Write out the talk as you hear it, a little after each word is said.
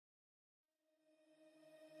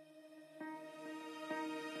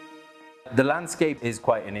The landscape is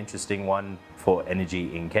quite an interesting one for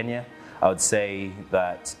energy in Kenya. I would say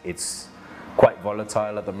that it's quite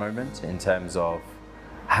volatile at the moment in terms of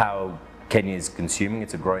how Kenya is consuming.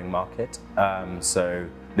 It's a growing market, so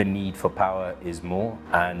the need for power is more,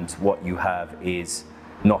 and what you have is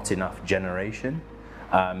not enough generation.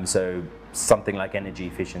 So something like energy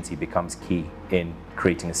efficiency becomes key in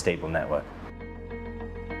creating a stable network.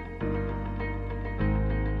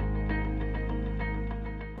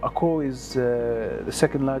 Accor is the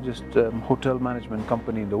second largest hotel management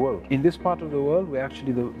company in the world. In this part of the world, we're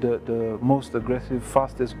actually the most aggressive,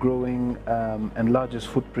 fastest growing and largest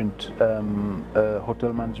footprint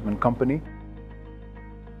hotel management company.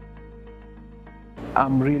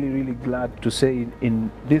 I'm really glad to say in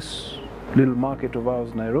this little market of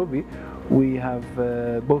ours, Nairobi, we have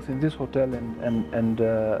both in this hotel and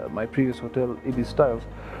my previous hotel, Ibis Styles,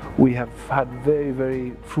 we have had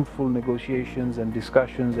very fruitful negotiations and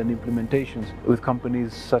discussions and implementations with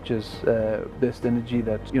companies such as Best.Energy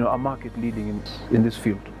that are market leading in this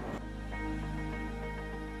field.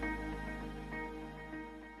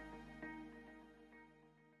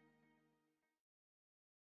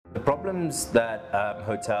 The problems that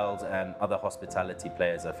hotels and other hospitality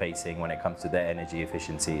players are facing when it comes to their energy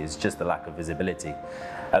efficiency is just the lack of visibility.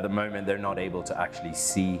 At the moment, they're not able to actually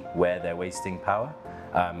see where they're wasting power,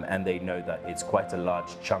 and they know that it's quite a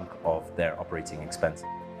large chunk of their operating expense.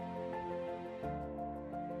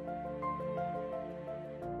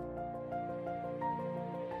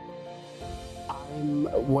 I'm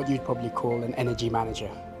what you'd probably call an energy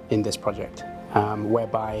manager in this project,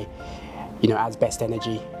 whereby as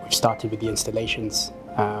Best.Energy, we've started with the installations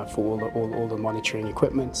for all the monitoring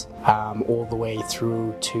equipment, all the way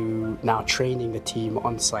through to now training the team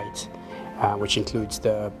on site, which includes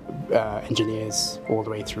the engineers all the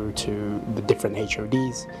way through to the different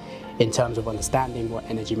HODs, in terms of understanding what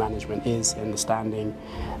energy management is, understanding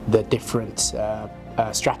the different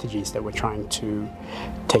strategies that we're trying to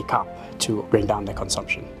take up to bring down their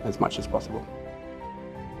consumption as much as possible.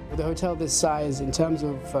 With a hotel this size, in terms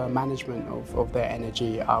of management of their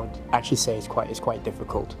energy, I would actually say it's quite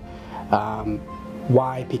difficult.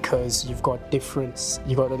 Why? Because you've got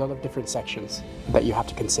a lot of different sections that you have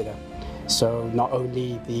to consider. So not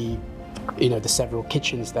only the several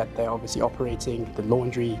kitchens that they're obviously operating, the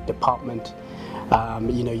laundry department,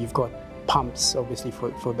 you've got pumps obviously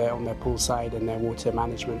on their pool side and their water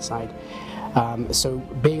management side. So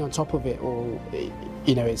being on top of it all,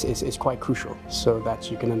 is quite crucial, so that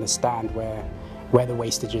you can understand where the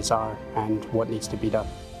wastages are and what needs to be done.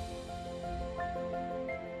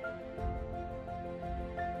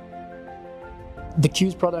 The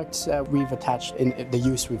Q's products we've attached in the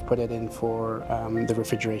use we've put it in for the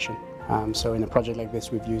refrigeration. So in a project like this,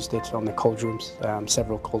 we've used it on the cold rooms.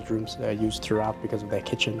 Several cold rooms are used throughout because of their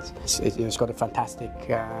kitchens. It's got a fantastic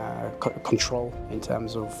control in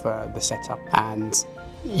terms of the setup, and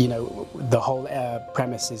the whole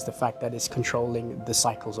premise is the fact that it's controlling the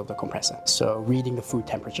cycles of the compressor. So reading the food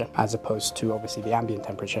temperature as opposed to obviously the ambient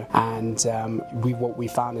temperature. And what we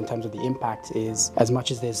found in terms of the impact is, as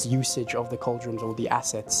much as there's usage of the cold rooms or the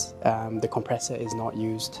assets, the compressor is not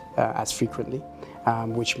used as frequently,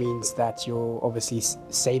 which means that you're obviously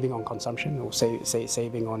saving on consumption, or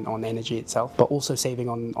saving on energy itself, but also saving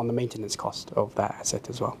on the maintenance cost of that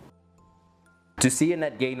asset as well. To see a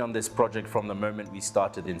net gain on this project from the moment we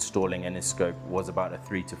started installing Eniscope was about a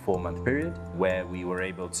 3 to 4 month period, where we were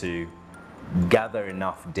able to gather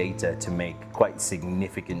enough data to make quite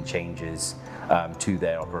significant changes to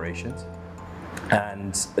their operations.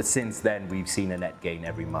 And since then, we've seen a net gain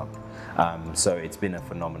every month. So it's been a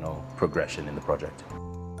phenomenal progression in the project.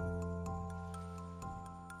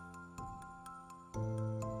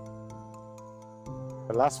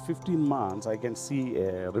 The last 15 months, I can see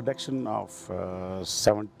a reduction of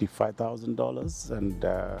 $75,000, and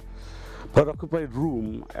per occupied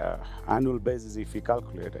room, annual basis, if you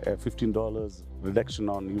calculate a $15 reduction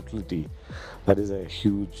on utility, that is a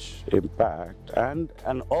huge impact, and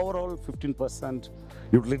an overall 15%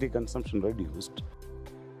 utility consumption reduced.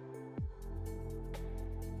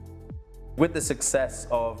 With the success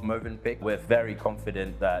of Movenpick, we're very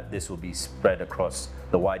confident that this will be spread across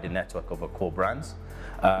the wider network of Accor brands.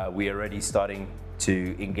 We're already starting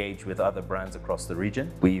to engage with other brands across the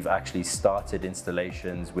region. We've actually started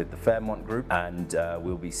installations with the Accor Group, and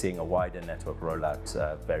we'll be seeing a wider network rollout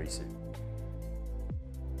very soon.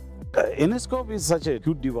 Eniscope is such a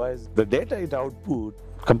huge device. The data it outputs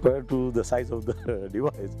compared to the size of the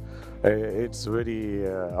device, it's very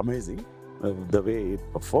amazing the way it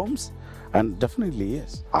performs. And definitely,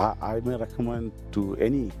 yes, I may recommend to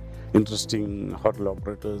any interesting hotel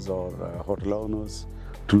operators or hotel owners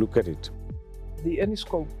to look at it. the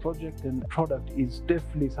Eniscope project and product is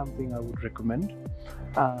definitely something I would recommend.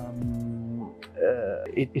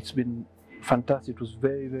 It's been fantastic. It was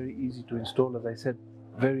very, very easy to install, as I said,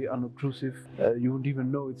 very unobtrusive. You wouldn't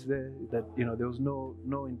even know it's there, that there was no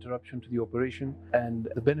interruption to the operation, and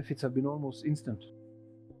the benefits have been almost instant.